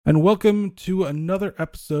And welcome to another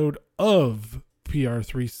episode of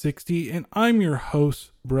PR360. And I'm your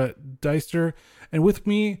host, Brett Deister. And with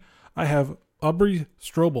me, I have Aubrey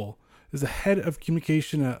Strobel, is the head of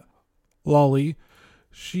communication at Lolly.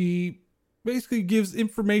 She basically gives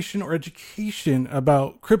information or education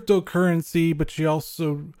about cryptocurrency, but she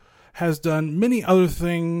also has done many other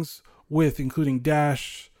things with including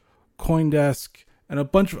Dash, Coindesk, and a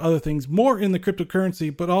bunch of other things more in the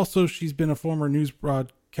cryptocurrency, but also she's been a former news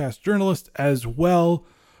broadcast journalist as well,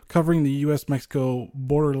 covering the US-Mexico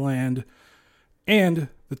borderland and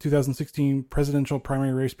the 2016 presidential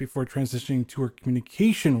primary race before transitioning to her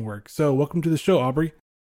communication work. So welcome to the show, Aubrey.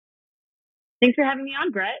 Thanks for having me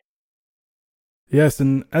on, Brett. Yes,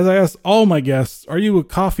 and as I asked all my guests, are you a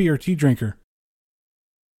coffee or tea drinker?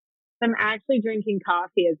 I'm actually drinking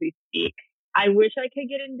coffee as we speak. I wish I could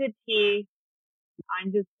get into tea.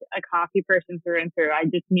 I'm just a coffee person through and through. I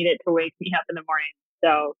just need it to wake me up in the morning.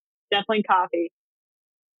 So definitely coffee.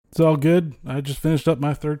 It's all good. I just finished up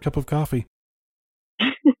my third cup of coffee.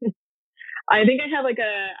 I think I have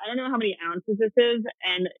I don't know how many ounces this is,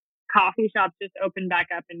 and coffee shops just opened back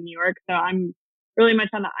up in New York. So I'm really much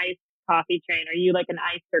on the iced coffee train. Are you like an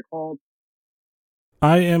iced or cold?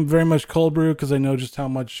 I am very much cold brew because I know just how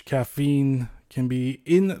much caffeine can be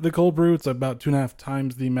in the cold brew. It's about 2.5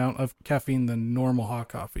 times the amount of caffeine than normal hot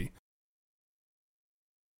coffee.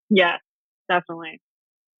 Yeah, definitely.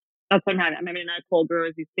 That's what I'm having. I'm having a cold brew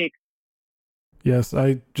as we speak. Yes,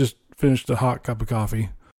 I just finished a hot cup of coffee.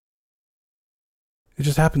 It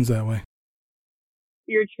just happens that way.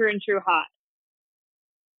 You're true and true hot.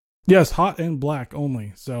 Yes, hot and black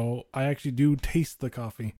only. So I actually do taste the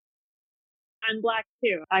coffee. I'm black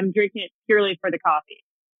too. I'm drinking it purely for the coffee.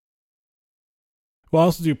 Well, I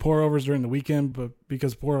also do pour overs during the weekend, but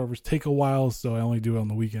because pour overs take a while, so I only do it on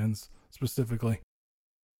the weekends specifically.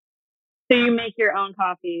 So you make your own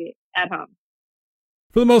coffee at home?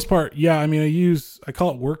 For the most part, yeah. I mean, I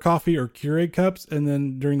call it work coffee or Keurig cups, and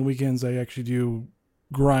then during the weekends, I actually do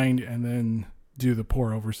grind and then do the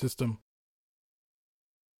pour over system.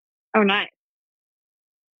 Oh, nice.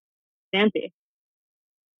 Fancy.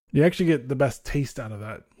 You actually get the best taste out of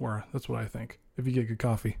that, or that's what I think, if you get good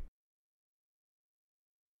coffee.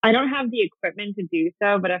 I don't have the equipment to do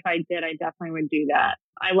so, but if I did, I definitely would do that.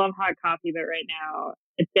 I love hot coffee, but right now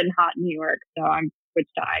it's getting hot in New York, so I'm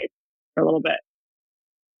switched to ice for a little bit.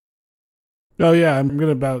 Oh yeah, I'm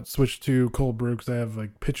gonna about switch to cold brew because I have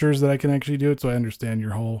like pitchers that I can actually do it. So I understand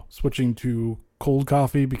your whole switching to cold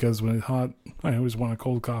coffee because when it's hot, I always want a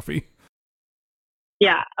cold coffee.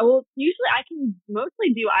 Yeah, well, usually I can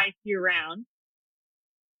mostly do ice year round,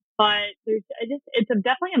 but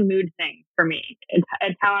definitely a mood thing for me.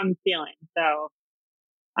 It's how I'm feeling. So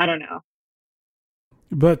I don't know.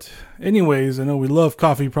 But anyways, I know we love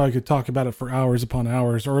coffee. Probably could talk about it for hours upon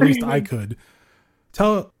hours, or at least I could.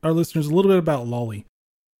 Tell our listeners a little bit about Lolly.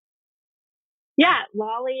 Yeah,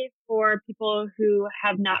 Lolly, for people who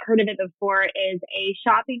have not heard of it before, is a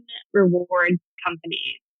shopping rewards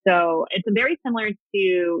company. So it's very similar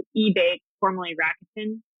to eBay, formerly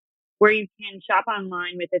Rakuten, where you can shop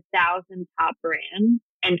online with 1,000 top brands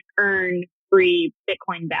and earn free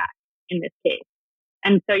Bitcoin back in this case.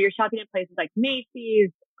 And so you're shopping at places like Macy's,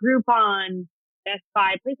 Groupon, Best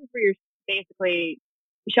Buy, places where you're basically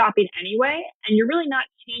shopping anyway, and you're really not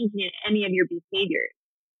changing any of your behaviors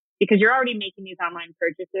because you're already making these online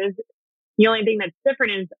purchases. The only thing that's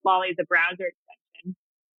different is Lolly is a browser extension,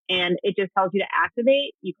 and it just tells you to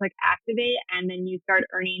activate. You click activate, and then you start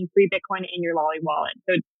earning free Bitcoin in your Lolly wallet.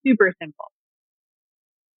 So it's super simple.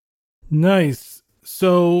 Nice.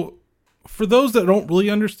 So, for those that don't really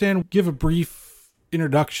understand, give a brief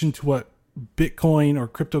introduction to what Bitcoin or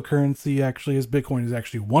cryptocurrency actually is. Bitcoin is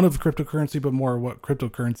actually one of the cryptocurrency, but more what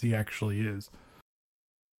cryptocurrency actually is.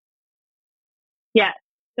 Yeah.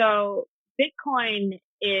 So Bitcoin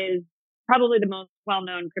is probably the most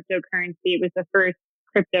well-known cryptocurrency. It was the first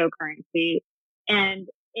cryptocurrency, and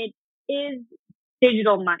it is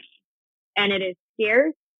digital money, and it is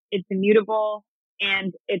scarce, it's immutable,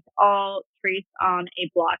 and it's all traced on a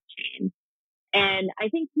blockchain. And I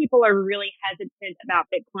think people are really hesitant about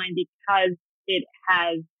Bitcoin because it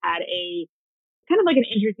has had a kind of like an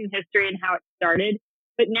interesting history and how it started.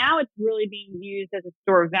 But now it's really being used as a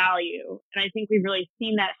store of value. And I think we've really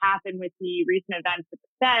seen that happen with the recent events with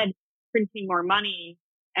the Fed printing more money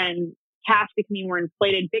and cash becoming more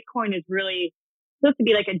inflated. Bitcoin is really supposed to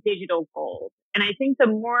be like a digital gold. And I think the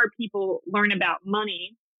more people learn about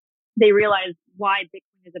money, they realize why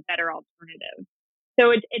Bitcoin is a better alternative.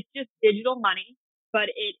 So it's just digital money, but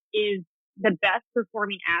it is the best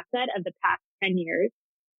performing asset of the past 10 years.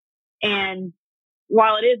 And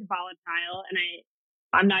while it is volatile, and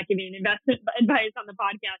I'm not giving investment advice on the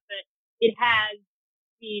podcast, but it has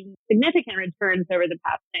seen significant returns over the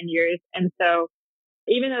past 10 years. And so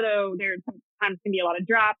even though there sometimes can be a lot of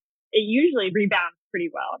drops, it usually rebounds pretty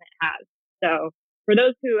well, and it has. So for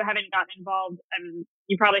those who haven't gotten involved,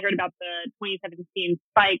 you probably heard about the 2017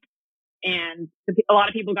 spike, and a lot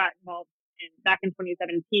of people got involved back in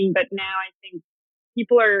 2017. But now I think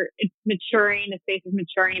it's maturing, the space is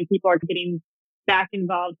maturing, and people are getting back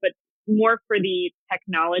involved, but more for the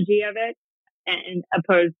technology of it, and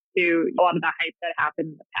opposed to a lot of the hype that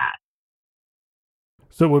happened in the past.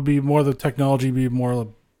 So it would be more the technology, be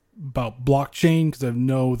more about blockchain, because I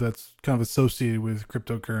know that's kind of associated with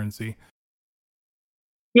cryptocurrency.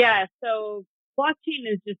 Yeah, so blockchain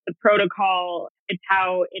is just the protocol. It's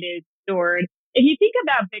how it is stored. If you think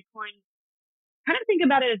about Bitcoin, kind of think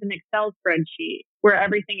about it as an Excel spreadsheet where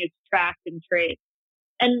everything is tracked and traced.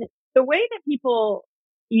 And the way that people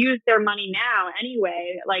use their money now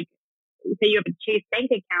anyway, like say you have a Chase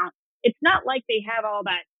bank account, it's not like they have all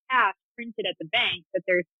that cash printed at the bank that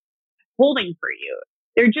they're holding for you.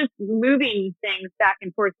 They're just moving things back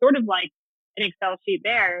and forth, sort of like an Excel sheet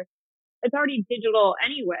there. It's already digital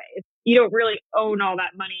anyway. You don't really own all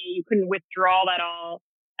that money. You couldn't withdraw that all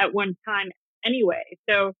at one time anyway.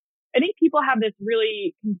 So I think people have this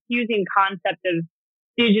really confusing concept of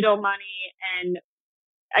digital money, and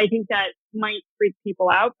I think that might freak people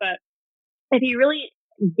out. But if you really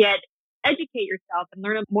educate yourself and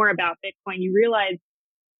learn more about Bitcoin, you realize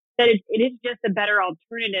that it is just a better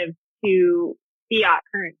alternative to fiat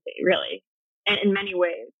currency, really, and in many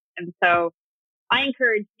ways. And so I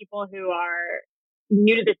encourage people who are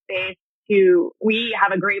new to the space we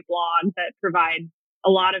have a great blog that provides a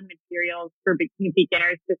lot of materials for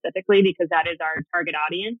beginners specifically, because that is our target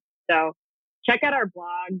audience. So check out our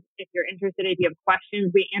blog if you're interested. If you have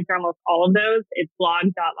questions, we answer almost all of those. It's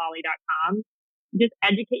blog.lolli.com. Just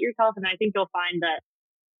educate yourself, and I think you'll find that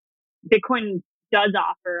Bitcoin does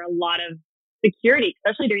offer a lot of security,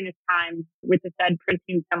 especially during this time with the Fed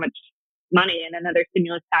printing so much money and another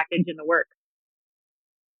stimulus package in the works.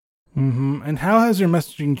 Mm-hmm. And how has your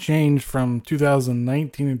messaging changed from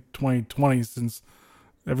 2019 to 2020, since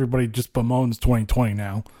everybody just bemoans 2020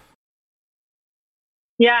 now?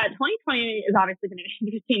 Yeah, 2020 has obviously been an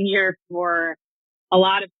interesting year for a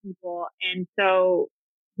lot of people. And so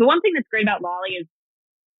the one thing that's great about Lolli is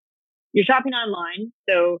you're shopping online.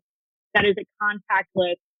 So that is a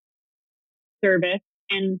contactless service.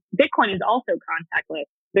 And Bitcoin is also contactless.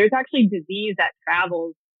 There's actually disease that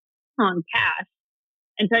travels on cash.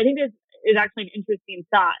 And so I think this is actually an interesting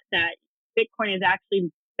thought that Bitcoin is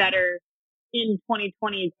actually better in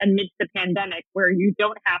 2020 amidst the pandemic, where you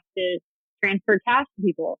don't have to transfer cash to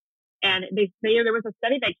people. And there was a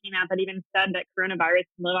study that came out that even said that coronavirus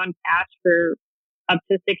can live on cash for up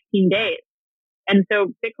to 16 days. And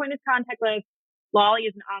so Bitcoin is contactless. Lolli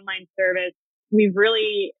is an online service. We've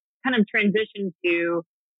really kind of transitioned to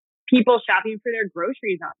people shopping for their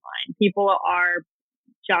groceries online. People are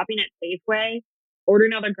shopping at Safeway,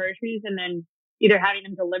 ordering all their groceries, and then either having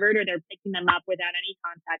them delivered or they're picking them up without any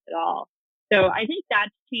contact at all. So I think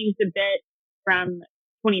that's changed a bit from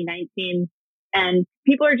 2019. And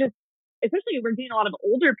people are just, especially we're getting a lot of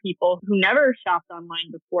older people who never shopped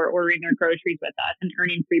online before ordering their groceries with us and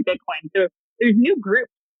earning free Bitcoin. So there's new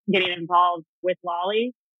groups getting involved with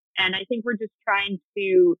Lolli. And I think we're just trying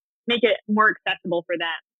to make it more accessible for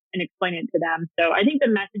them and explain it to them. So I think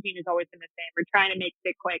the messaging has always been the same. We're trying to make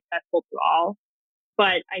Bitcoin accessible to all.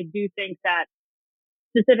 But I do think that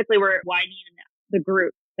specifically we're widening the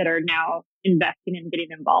groups that are now investing and getting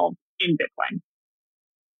involved in Bitcoin.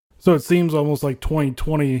 So it seems almost like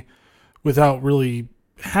 2020, without really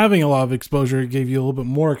having a lot of exposure, gave you a little bit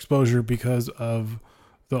more exposure because of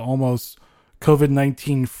the almost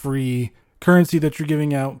COVID-19 free currency that you're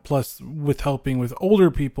giving out, plus with helping with older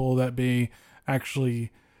people that may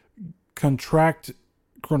actually contract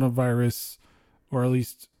coronavirus, or at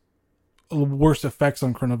least worse effects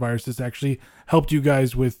on coronavirus. Has actually helped you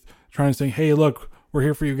guys with trying to say, hey, look, we're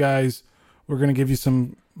here for you guys. We're going to give you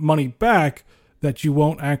some money back that you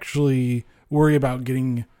won't actually worry about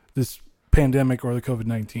getting this pandemic or the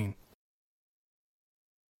COVID-19.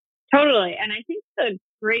 Totally. And I think the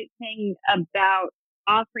great thing about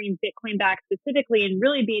offering Bitcoin back specifically, and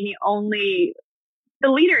really being the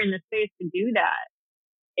leader in the space to do that,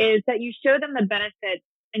 is that you show them the benefits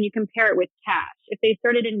and you compare it with cash. If they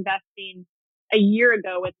started investing a year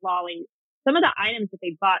ago with Lolli, some of the items that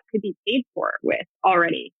they bought could be paid for with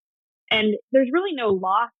already. And there's really no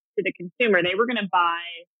loss to the consumer. They were going to buy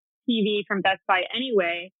TV from Best Buy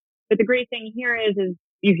anyway. But the great thing here is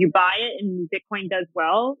if you buy it and Bitcoin does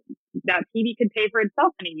well, that PB could pay for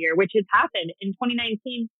itself in a year, which has happened in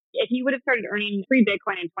 2019. If you would have started earning free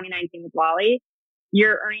Bitcoin in 2019 with Lolly,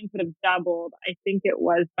 your earnings would have doubled. I think it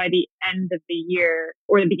was by the end of the year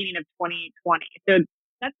or the beginning of 2020. So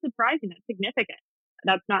that's surprising. That's significant.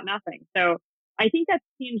 That's not nothing. So I think that's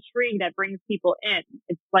the intrigue that brings people in.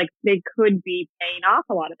 It's like they could be paying off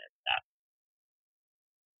a lot of this stuff.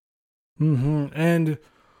 Mm-hmm. And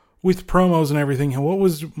with promos and everything, what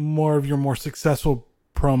was more of your more successful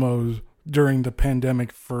promos during the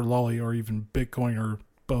pandemic for Lolly or even Bitcoin, or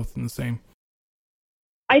both in the same?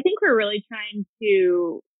 I think we're really trying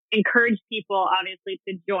to encourage people, obviously,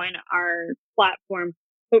 to join our platform.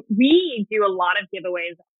 But we do a lot of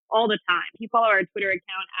giveaways all the time. If you follow our Twitter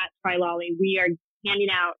account at TryLolly, we are handing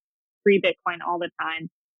out free Bitcoin all the time.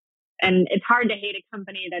 And it's hard to hate a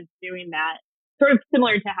company that's doing that. Sort of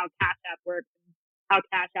similar to how Cash App works, how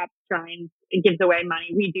Cash App's trying, it gives away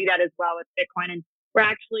money. We do that as well with Bitcoin. And we're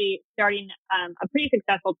actually starting a pretty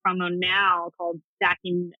successful promo now called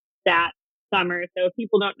Stacking Sats Summer. So if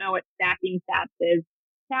people don't know what Stacking Sats is,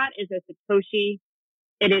 Sat is a Satoshi.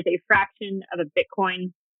 It is a fraction of a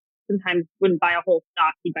Bitcoin. Sometimes wouldn't buy a whole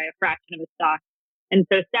stock, you'd buy a fraction of a stock. And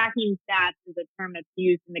so stacking sats is a term that's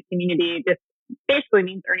used in the community. This basically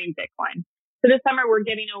means earning Bitcoin. So this summer, we're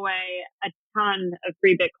giving away a ton of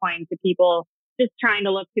free Bitcoin to people, just trying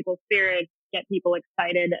to lift people's spirits, get people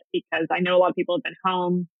excited, because I know a lot of people have been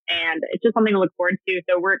home and it's just something to look forward to.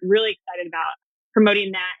 So we're really excited about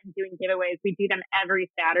promoting that and doing giveaways. We do them every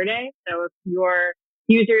Saturday. So if your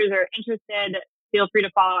users are interested, feel free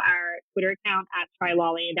to follow our Twitter account at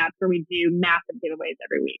TryLolly. That's where we do massive giveaways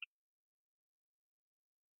every week.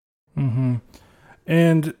 Mm-hmm.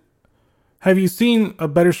 And have you seen a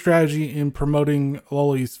better strategy in promoting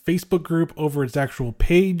Lolly's Facebook group over its actual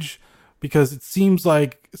page? Because it seems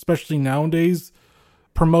like, especially nowadays,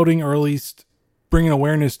 promoting or at least bringing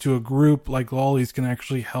awareness to a group like Lolly's can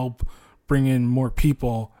actually help bring in more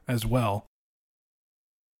people as well.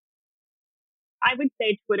 I would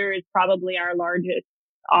say Twitter is probably our largest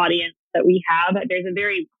audience that we have. There's a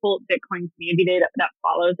very cult Bitcoin community that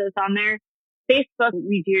follows us on there. Facebook,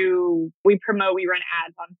 we promote, we run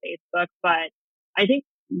ads on Facebook, but I think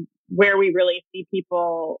where we really see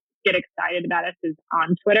people get excited about us is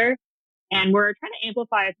on Twitter. And we're trying to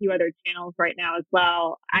amplify a few other channels right now as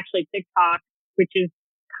well. Actually, TikTok, which is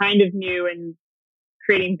kind of new and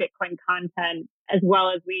creating Bitcoin content, as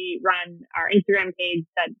well as we run our Instagram page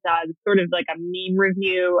that does sort of like a meme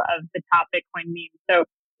review of the top Bitcoin memes. So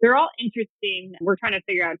they're all interesting. We're trying to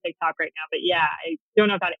figure out TikTok right now, but yeah, I don't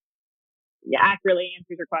know if that accurately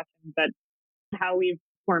answers your question, but how we've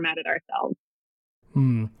formatted ourselves.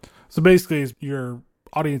 So basically, your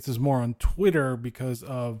audience is more on Twitter because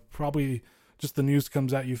of probably just the news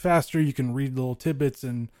comes at you faster. You can read little tidbits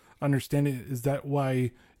and understand it. Is that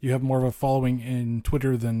why you have more of a following in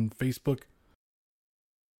Twitter than Facebook?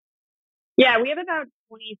 Yeah, we have about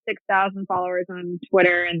 26,000 followers on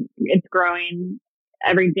Twitter, and it's growing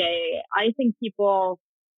every day. I think people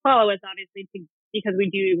follow us obviously because we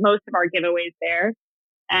do most of our giveaways there,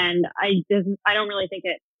 and I don't really think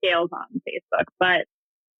it scales on Facebook, but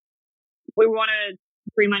we want to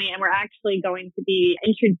free money, and we're actually going to be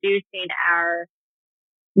introducing our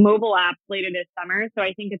mobile app later this summer. So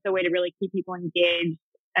I think it's a way to really keep people engaged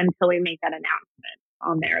until we make that announcement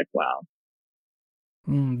on there as well.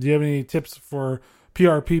 Do you have any tips for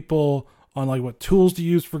PR people on like what tools to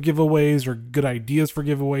use for giveaways or good ideas for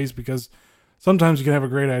giveaways? Because sometimes you can have a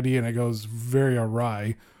great idea and it goes very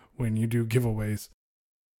awry when you do giveaways.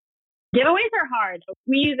 Giveaways are hard.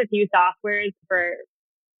 We use a few softwares for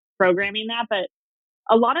programming that, but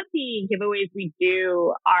a lot of the giveaways we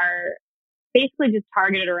do are basically just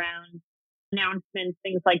targeted around announcements,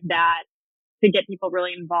 things like that, to get people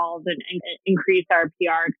really involved and increase our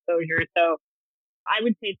PR exposure. So I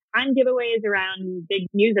would say time giveaways around big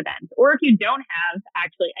news events, or if you don't have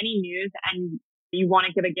actually any news and you want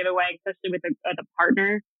to give a giveaway, especially with a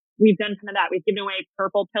partner, we've done some of that. We've given away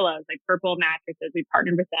purple pillows, like purple mattresses. We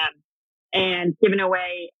partnered with them and given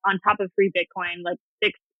away on top of free Bitcoin, like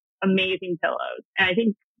 6 amazing pillows. And I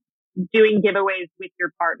think doing giveaways with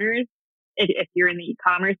your partners, if you're in the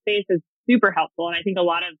e-commerce space, is super helpful. And I think a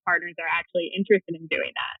lot of partners are actually interested in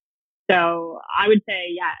doing that. So I would say,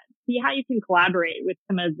 yeah, see how you can collaborate with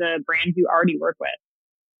some of the brands you already work with.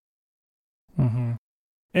 Mm-hmm.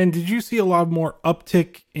 And did you see a lot more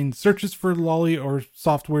uptick in searches for Lolly or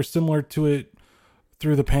software similar to it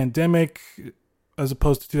through the pandemic as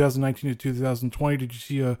opposed to 2019 to 2020? Did you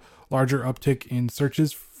see a larger uptick in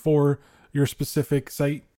searches for your specific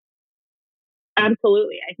site?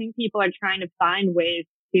 Absolutely. I think people are trying to find ways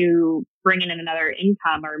to bring in another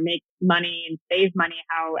income or make money and save money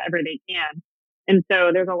however they can. And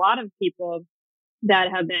so there's a lot of people that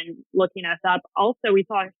have been looking us up. Also, we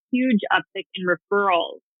saw a huge uptick in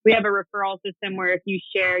referrals. We have a referral system where if you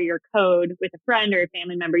share your code with a friend or a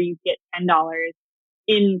family member, you get $10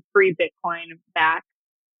 in free Bitcoin back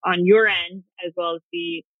on your end, as well as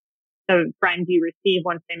the friends you receive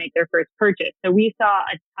once they make their first purchase. So we saw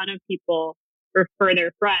a ton of people refer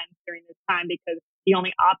their friends during this time because the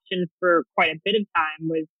only option for quite a bit of time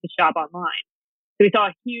was to shop online. So we saw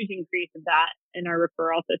a huge increase of that in our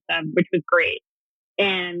referral system, which was great.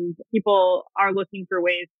 And people are looking for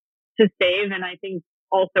ways to save and I think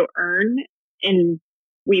also earn, and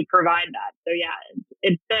we provide that. So yeah,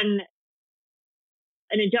 it's been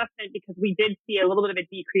an adjustment because we did see a little bit of a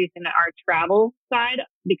decrease in our travel side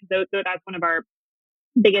because that's one of our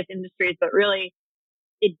biggest industries, but really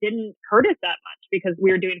it didn't hurt us that much because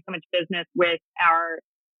we were doing so much business with our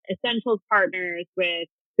essentials partners, with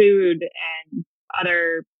food and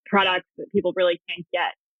other products that people really can't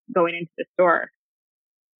get going into the store.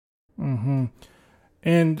 Mm-hmm.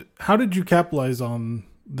 And how did you capitalize on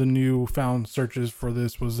the new found searches for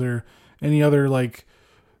this? Was there any other like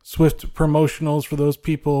swift promotionals for those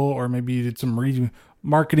people, or maybe you did some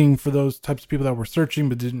marketing for those types of people that were searching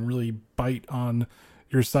but didn't really bite on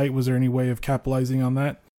your site? Was there any way of capitalizing on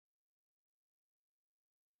that?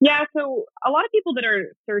 Yeah, so a lot of people that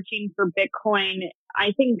are searching for Bitcoin,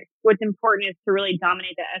 I think what's important is to really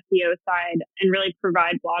dominate the SEO side and really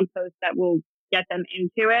provide blog posts that will get them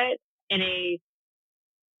into it in a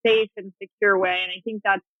safe and secure way. And I think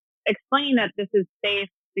that's explaining that this is safe,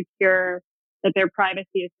 secure, that their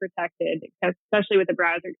privacy is protected, especially with the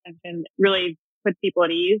browser extension, really puts people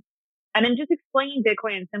at ease. And then just explaining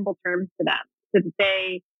Bitcoin in simple terms to them so that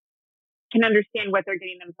they can understand what they're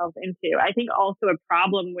getting themselves into. I think also a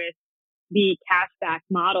problem with the cashback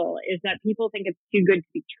model is that people think it's too good to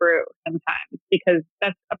be true sometimes, because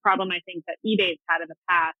that's a problem I think that eBay's had in the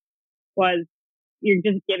past was you're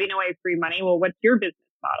just giving away free money. Well, what's your business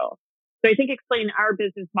model? So I think explaining our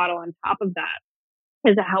business model on top of that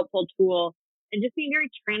is a helpful tool, and just being very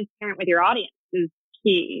transparent with your audience is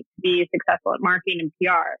key to be successful at marketing and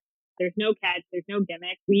PR. There's no catch. There's no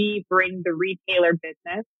gimmick. We bring the retailer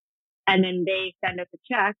business and then they send us a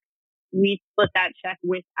check. We split that check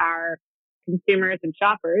with our consumers and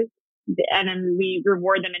shoppers, and then we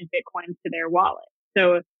reward them in Bitcoin to their wallet.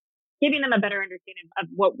 So giving them a better understanding of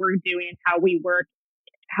what we're doing and how we work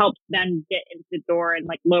helps them get into the door and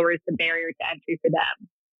like lowers the barrier to entry for them.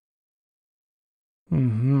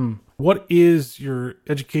 Mm-hmm. What is your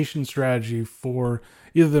education strategy for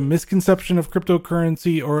either the misconception of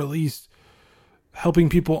cryptocurrency or at least helping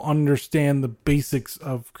people understand the basics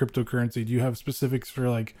of cryptocurrency? Do you have specifics for,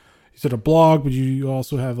 like you said, a blog, but you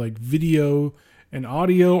also have like video and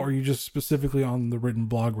audio, or are you just specifically on the written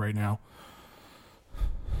blog right now?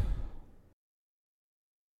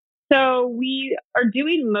 So we are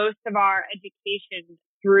doing most of our education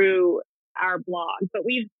through our blog, but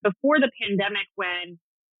before the pandemic, when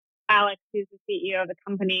Alex, who's the CEO of the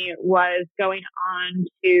company, was going on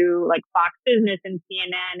to like Fox Business and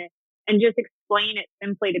CNN and just explain it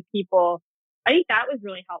simply to people, I think that was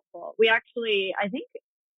really helpful. I think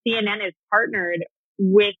CNN is partnered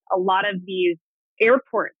with a lot of these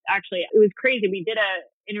airports. Actually, it was crazy. We did an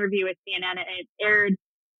interview with CNN and it aired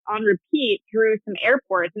on repeat through some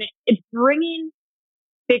airports, and it's bringing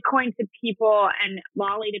Bitcoin to people and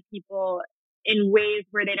Lolly to people in ways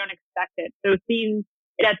where they don't expect it. So seeing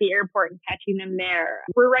it at the airport and catching them there.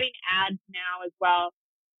 We're running ads now as well.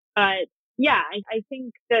 But yeah, I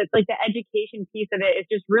think that like the education piece of it is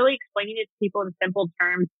just really explaining it to people in simple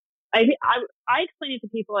terms. I explain it to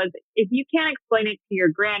people as, if you can't explain it to your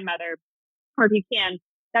grandmother, or if you can,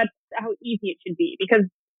 that's how easy it should be, because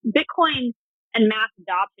Bitcoin and mass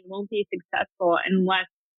adoption won't be successful unless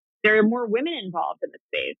there are more women involved in the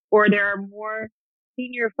space, or there are more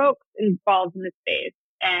senior folks involved in the space,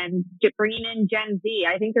 and bringing in Gen Z.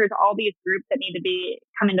 I think there's all these groups that need to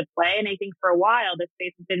come into play. And I think for a while, this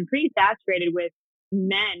space has been pretty saturated with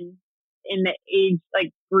men in the age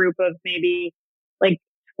like group of maybe like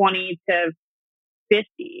 20 to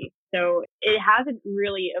 50. So it hasn't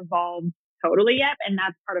really evolved totally yet. And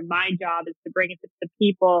that's part of my job, is to bring it to the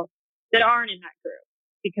people that aren't in that group,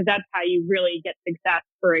 because that's how you really get success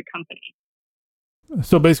for a company.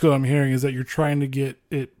 So basically what I'm hearing is that you're trying to get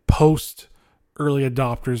it post early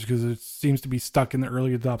adopters, because it seems to be stuck in the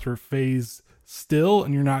early adopter phase still,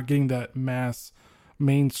 and you're not getting that mass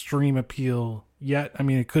mainstream appeal yet. I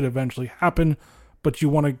mean, it could eventually happen, but you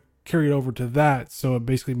want to carry it over to that. So it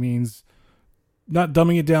basically means not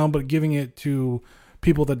dumbing it down, but giving it to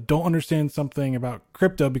people that don't understand something about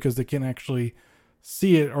crypto because they can't actually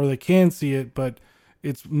see it, or they can see it, but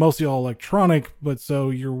it's mostly all electronic. But so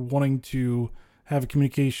you're wanting to have a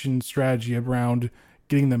communication strategy around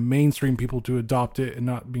getting the mainstream people to adopt it and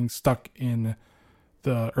not being stuck in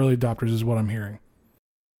the early adopters is what I'm hearing.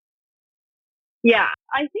 Yeah,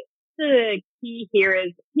 I think the key here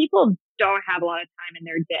is people don't have a lot of time in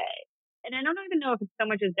their day. And I don't even know if it's so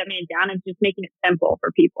much as dumbing it down, it's just making it simple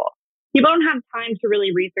for people. People don't have time to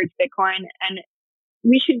really research Bitcoin, and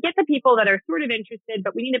we should get the people that are sort of interested,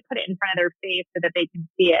 but we need to put it in front of their face so that they can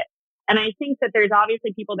see it. And I think that there's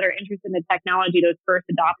obviously people that are interested in the technology, those first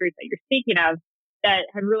adopters that you're speaking of, that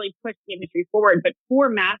have really pushed the industry forward. But for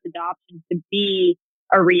mass adoption to be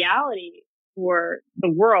a reality for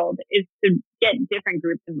the world is to get different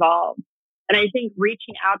groups involved. And I think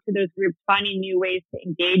reaching out to those groups, finding new ways to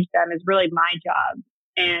engage them is really my job.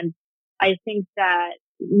 And I think that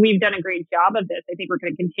we've done a great job of this. I think we're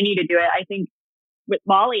going to continue to do it. I think with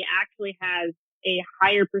Lolli actually has a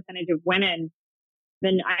higher percentage of women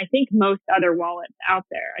than I think most other wallets out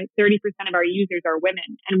there. 30% of our users are women,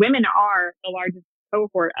 and women are the largest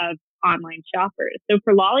cohort of online shoppers. So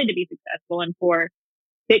for Lolli to be successful and for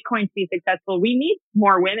Bitcoin to be successful, we need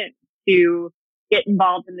more women to get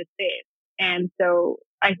involved in the space. And so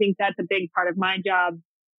I think that's a big part of my job.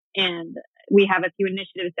 And we have a few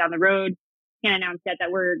initiatives down the road, can't announce yet,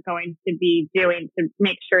 that we're going to be doing to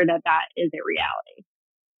make sure that that is a reality.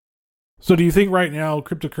 So do you think right now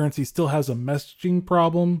cryptocurrency still has a messaging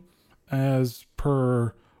problem, as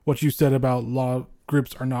per what you said about a lot of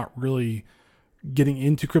groups are not really getting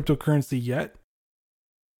into cryptocurrency yet?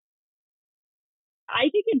 I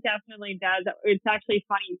think it definitely does. It's actually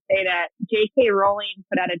funny you say that. J.K. Rowling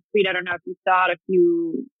put out a tweet, I don't know if you saw it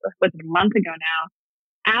a month ago now,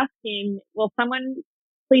 asking, will someone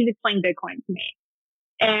please explain Bitcoin to me?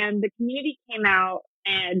 And the community came out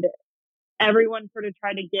and everyone sort of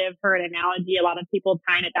tried to give her an analogy. A lot of people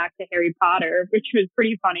tying it back to Harry Potter, which was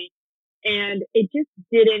pretty funny. And it just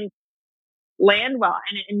didn't land well.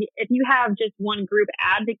 And if you have just one group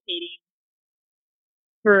advocating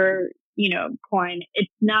for, coin,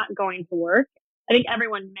 it's not going to work. I think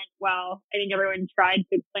everyone meant well. I think everyone tried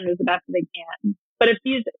to explain it as the best they can. But if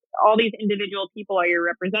all these individual people are your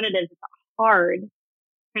representatives, it's hard to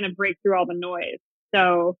kind of break through all the noise.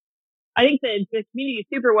 So I think that the community is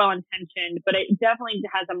super well intentioned, but it definitely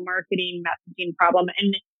has a marketing messaging problem.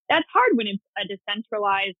 And that's hard when it's a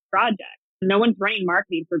decentralized project. No one's running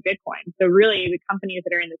marketing for Bitcoin. So really the companies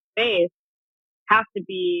that are in the space have to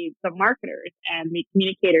be the marketers and the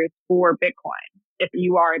communicators for Bitcoin, if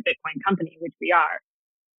you are a Bitcoin company, which we are.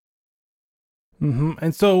 Mm-hmm.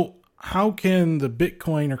 And so how can the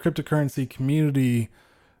Bitcoin or cryptocurrency community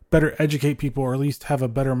better educate people, or at least have a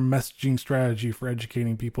better messaging strategy for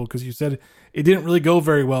educating people? Because you said it didn't really go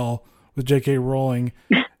very well with J.K. Rowling.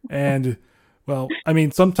 And, well, I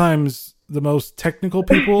mean, sometimes the most technical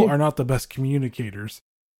people are not the best communicators.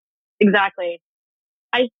 Exactly.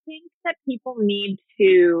 I think that people need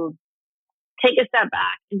to take a step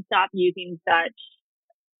back and stop using such.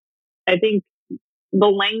 I think the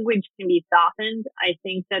language can be softened. I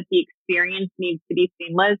think that the experience needs to be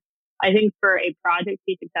seamless. I think for a project to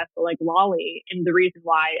be successful like Lolli, and the reason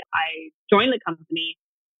why I joined the company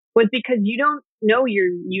was because you don't know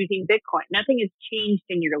you're using Bitcoin. Nothing has changed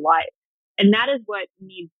in your life. And that is what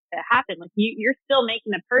needs to happen. Like you're still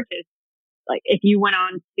making a purchase. Like if you went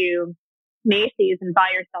on to Macy's and buy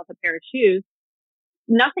yourself a pair of shoes,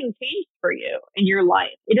 nothing changed for you in your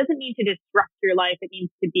life. It doesn't need to disrupt your life. It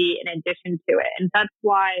needs to be in addition to it. And that's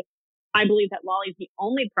why I believe that Lolli is the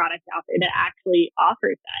only product out there that actually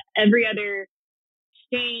offers that. Every other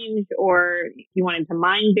exchange, or if you wanted to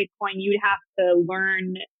mine Bitcoin, you'd have to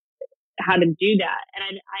learn how to do that.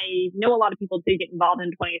 And I know a lot of people did get involved in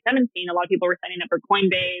 2017. A lot of people were signing up for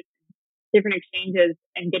Coinbase, different exchanges,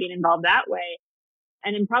 and getting involved that way.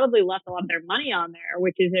 And then probably left a lot of their money on there,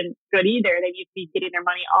 which isn't good either. They need to be getting their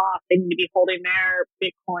money off. They need to be holding their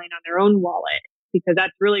Bitcoin on their own wallet, because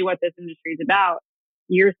that's really what this industry is about.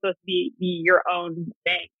 You're supposed to be your own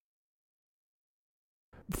bank.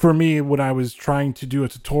 For me, when I was trying to do a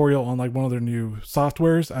tutorial on like one of their new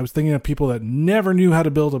softwares, I was thinking of people that never knew how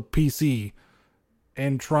to build a PC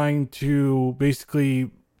and trying to basically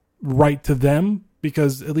write to them,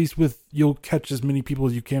 because at least you'll catch as many people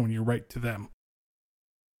as you can when you write to them.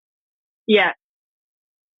 Yeah.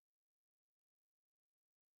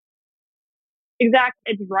 Exactly.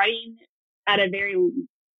 It's writing at a very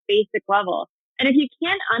basic level. And if you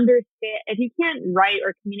can't write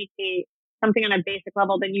or communicate something on a basic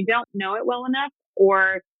level, then you don't know it well enough,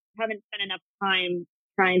 or haven't spent enough time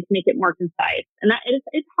trying to make it more concise. And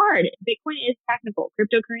it's hard. Bitcoin is technical.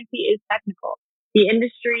 Cryptocurrency is technical. The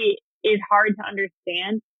industry is hard to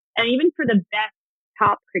understand. And even for the best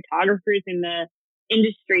top cryptographers in the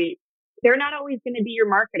industry, they're not always going to be your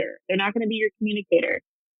marketer. They're not going to be your communicator.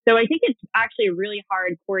 So I think it's actually a really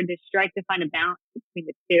hard chord to strike to find a balance between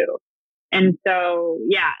the two. And so,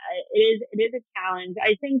 yeah, it is a challenge.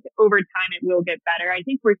 I think over time it will get better. I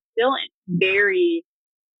think we're still very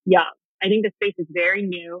young. I think the space is very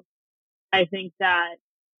new. I think that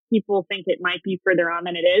people think it might be further on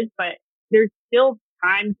than it is, but there's still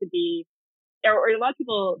time to be, or a lot of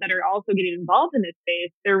people that are also getting involved in this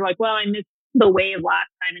space, they're like, well, I missed the wave last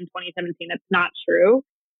time in 2017. That's not true.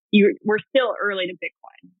 We're still early to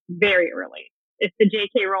Bitcoin, very early. If the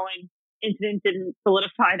J.K. Rowling incident didn't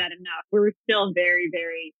solidify that enough, we're still very,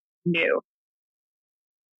 very new.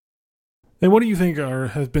 And what do you think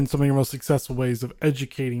has been some of your most successful ways of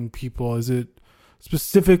educating people? Is it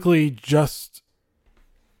specifically just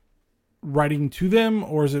writing to them,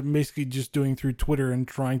 or is it basically just doing through Twitter and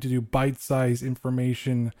trying to do bite-sized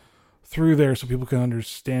information through there so people can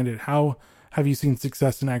understand it? How have you seen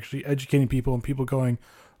success in actually educating people and people going,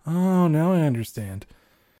 oh, now I understand?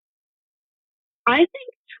 I think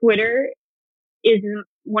Twitter is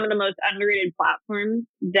one of the most underrated platforms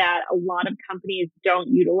that a lot of companies don't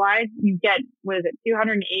utilize. You get,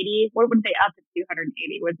 280? What would they up to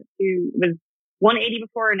 280? Was 180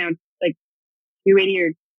 before, or now it's like 280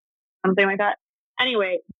 or something like that?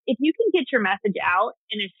 Anyway, if you can get your message out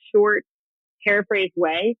in a short, paraphrased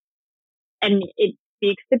way and it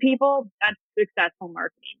speaks to people, that's successful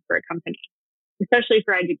marketing for a company, especially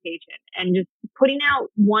for education. And just putting out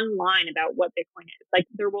one line about what Bitcoin is. Like,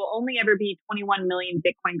 there will only ever be 21 million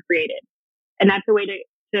Bitcoin created. And that's a way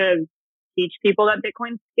to teach people that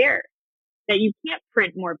Bitcoin's scarce, that you can't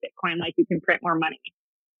print more Bitcoin like you can print more money.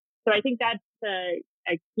 So I think that's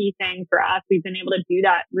a key thing for us. We've been able to do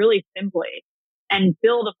that really simply and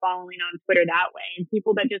build a following on Twitter that way, and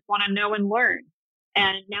people that just want to know and learn.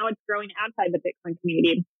 And now it's growing outside the Bitcoin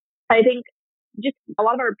community. I think just a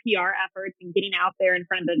lot of our PR efforts and getting out there in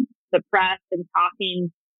front of the press and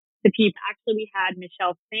talking to people. Actually, we had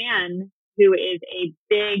Michelle Phan, who is a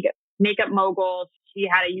big makeup mogul. She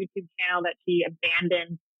had a YouTube channel that she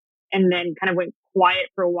abandoned and then kind of went quiet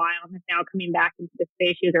for a while and is now coming back into the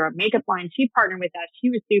space. She has her own makeup line. She partnered with us. She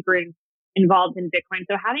was super involved in Bitcoin.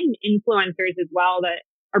 So having influencers as well that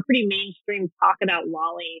are pretty mainstream talk about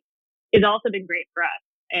Lolly has also been great for us.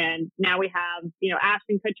 And now we have,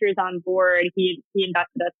 Ashton Kutcher is on board. He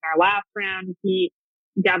invested us in our last round.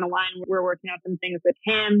 Down the line, we're working out some things with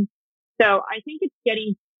him. So I think it's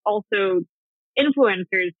getting also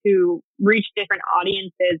influencers who reach different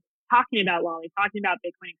audiences, talking about Lolly, talking about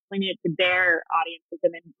Bitcoin, explaining it to their audiences,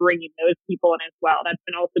 and then bringing those people in as well. That's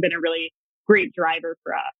also been a really great driver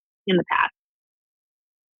for us in the past.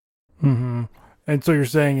 Mm-hmm. And so you're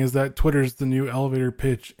saying is that Twitter's the new elevator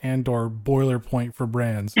pitch and or boilerplate for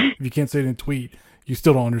brands. If you can't say it in a tweet, you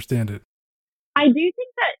still don't understand it. I do think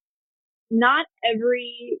that not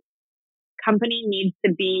every company needs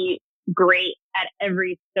to be great at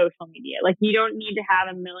every social media. Like, you don't need to have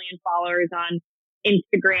 1 million followers on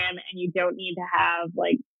Instagram, and you don't need to have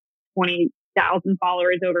like 20,000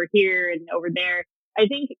 followers over here and over there. I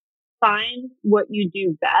think find what you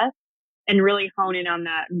do best and really hone in on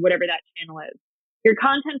that, whatever that channel is. Your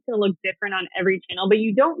content's going to look different on every channel, but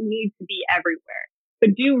you don't need to be everywhere.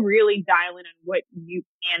 But do really dial in on what you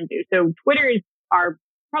can do. So Twitter is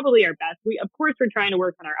probably our best. Of course, we're trying to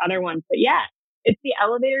work on our other ones, but yeah, it's the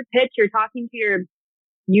elevator pitch. You're talking to your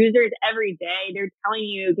users every day. They're telling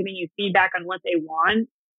you, giving you feedback on what they want.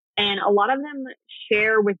 And a lot of them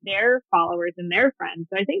share with their followers and their friends.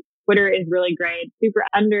 So I think Twitter is really great, super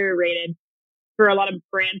underrated for a lot of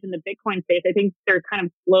brands in the Bitcoin space. I think they're kind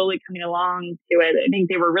of slowly coming along to it. I think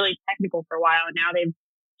they were really technical for a while, and now they've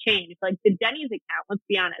changed. Like the Denny's account, let's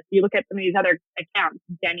be honest. You look at some of these other accounts,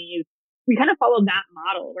 Denny's, we kind of follow that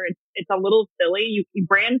model where it's a little silly.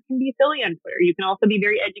 Brands can be silly on Twitter. You can also be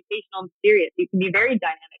very educational and serious. You can be very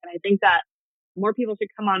dynamic. And I think that more people should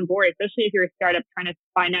come on board, especially if you're a startup trying to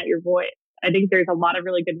find out your voice. I think there's a lot of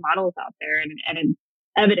really good models out there, and it's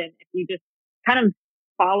evident if you just kind of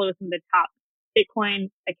follow some of the top Bitcoin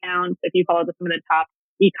accounts, if you follow some of the top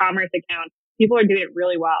e-commerce accounts, people are doing it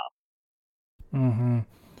really well. Mm-hmm.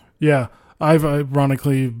 Yeah, I've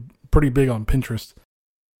ironically pretty big on Pinterest.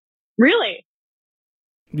 Really?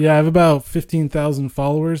 Yeah, I have about 15,000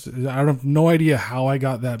 followers. I have no idea how I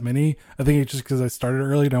got that many. I think it's just because I started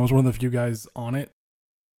early and I was one of the few guys on it.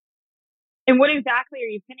 And what exactly are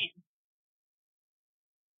you pinning?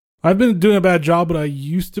 I've been doing a bad job, but I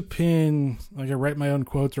used to pin, like I write my own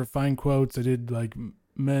quotes or find quotes. I did like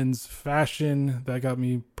men's fashion. That got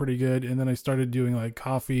me pretty good. And then I started doing like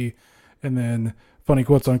coffee and then funny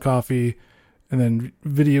quotes on coffee and then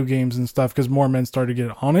video games and stuff because more men started to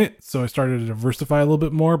get on it. So I started to diversify a little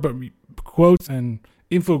bit more, but quotes and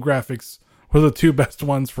infographics were the two best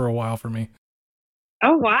ones for a while for me.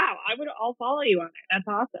 Oh, wow. I'll follow you on there. That's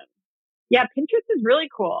awesome. Yeah, Pinterest is really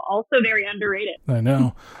cool. Also very underrated. I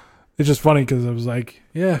know. It's just funny because I was like,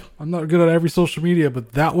 yeah, I'm not good at every social media,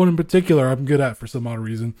 but that one in particular I'm good at for some odd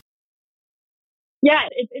reason. Yeah,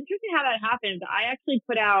 it's interesting how that happens. I've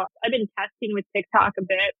been testing with TikTok a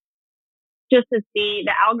bit just to see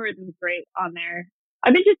the algorithm's great on there.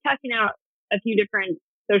 I've been just testing out a few different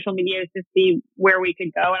social medias to see where we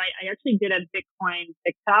could go. And I actually did a Bitcoin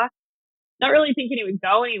TikTok, not really thinking it would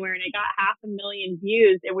go anywhere. And it got 500,000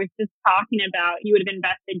 views. It was just talking about you would have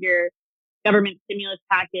invested your government stimulus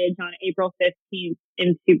package on April 15th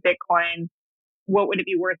into Bitcoin. What would it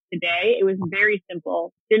be worth today? It was very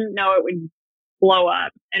simple. Didn't know it would blow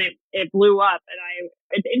up, and it blew up. And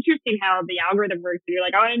it's interesting how the algorithm works. You're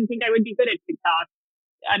like, oh, I didn't think I would be good at TikTok.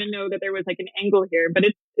 I didn't know that there was like an angle here, but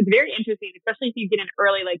it's very interesting, especially if you get in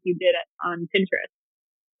early like you did on Pinterest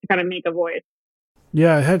to kind of make a voice.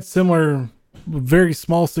 Yeah, I had similar, very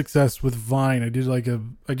small success with Vine. I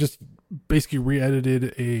just basically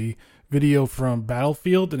re-edited a video from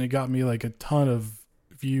Battlefield and it got me like a ton of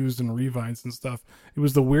views and revines and stuff. It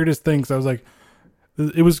was the weirdest thing. So I was like,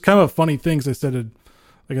 it was kind of a funny thing. So I said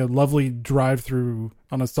like a lovely drive through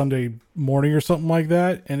on a Sunday morning or something like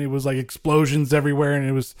that. And it was like explosions everywhere. And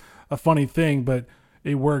it was a funny thing, but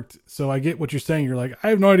it worked. So I get what you're saying. You're like, I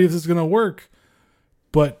have no idea if this is going to work,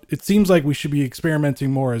 but it seems like we should be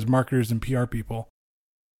experimenting more as marketers and PR people.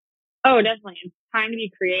 Oh, definitely. It's time to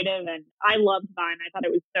be creative. And I loved Vine. I thought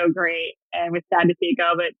it was so great and it was sad to see it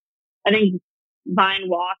go. But I think Vine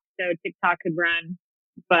walked so TikTok could run.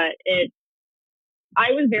 But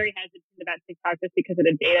I was very hesitant about TikTok just because of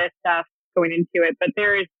the data stuff going into it. But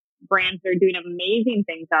there's brands that are doing amazing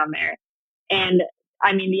things on there. And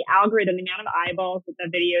I mean, the algorithm, the amount of eyeballs that the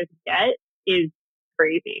videos get is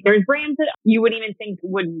crazy. There's brands that you wouldn't even think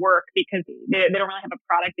would work because they don't really have a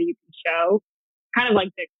product that you can show. Kind of like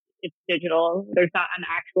it's digital. There's not an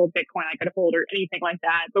actual Bitcoin I could hold or anything like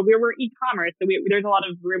that. But we're e-commerce, so there's a lot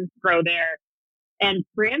of room to grow there. And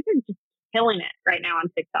brands are just killing it right now on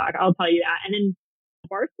TikTok. I'll tell you that. And then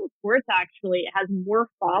Barstool Sports actually has more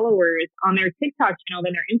followers on their TikTok channel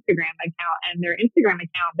than their Instagram account. And their Instagram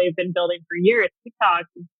account they've been building for years. TikTok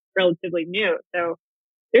is relatively new. So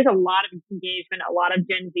there's a lot of engagement, a lot of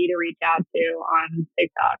Gen Z to reach out to on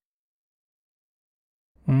TikTok.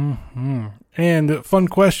 Mm-hmm. And fun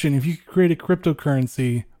question, if you could create a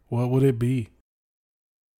cryptocurrency, what would it be?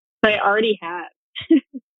 I already have.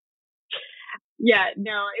 Yeah,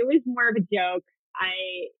 no, it was more of a joke.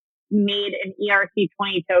 I made an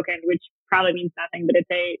ERC20 token, which probably means nothing, but it's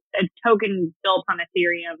a token built on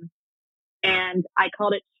Ethereum. And I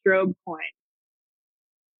called it Strobe Coin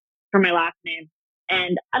for my last name.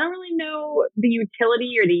 And I don't really know the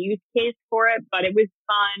utility or the use case for it, but it was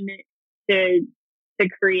fun to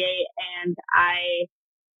create. And I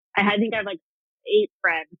think I have like 8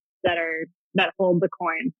 friends that hold the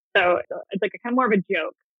coin. So it's like a kind of more of a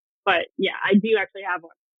joke. But yeah, I do actually have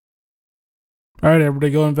one. All right,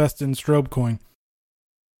 everybody go invest in Strobe Coin.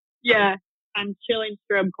 Yeah, I'm chilling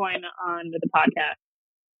Strobe Coin on the podcast.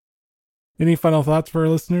 Any final thoughts for our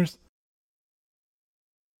listeners?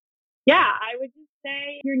 Yeah, I would just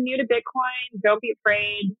say if you're new to Bitcoin, don't be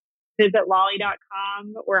afraid. Visit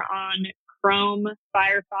lolly.com. We're on Chrome,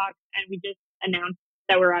 Firefox, and we just announced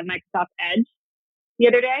that we're on Microsoft Edge the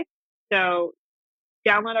other day. So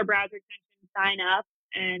download our browser extension, sign up,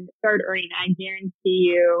 and start earning. I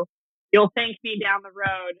guarantee you'll thank me down the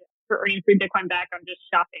road for earning free Bitcoin back on just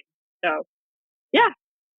shopping. So, yeah.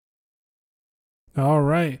 All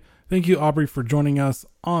right. Thank you, Aubrey, for joining us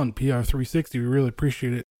on PR360. We really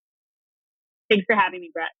appreciate it. Thanks for having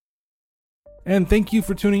me, Brett. And thank you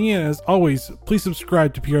for tuning in. As always, please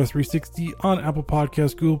subscribe to PR360 on Apple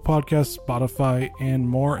Podcasts, Google Podcasts, Spotify, and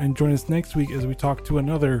more. And join us next week as we talk to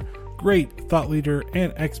another great thought leader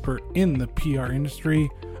and expert in the PR industry.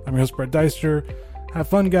 I'm your host, Brett Deister. Have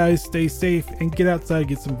fun, guys. Stay safe and get outside,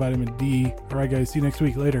 get some vitamin D. All right, guys. See you next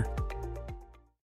week. Later.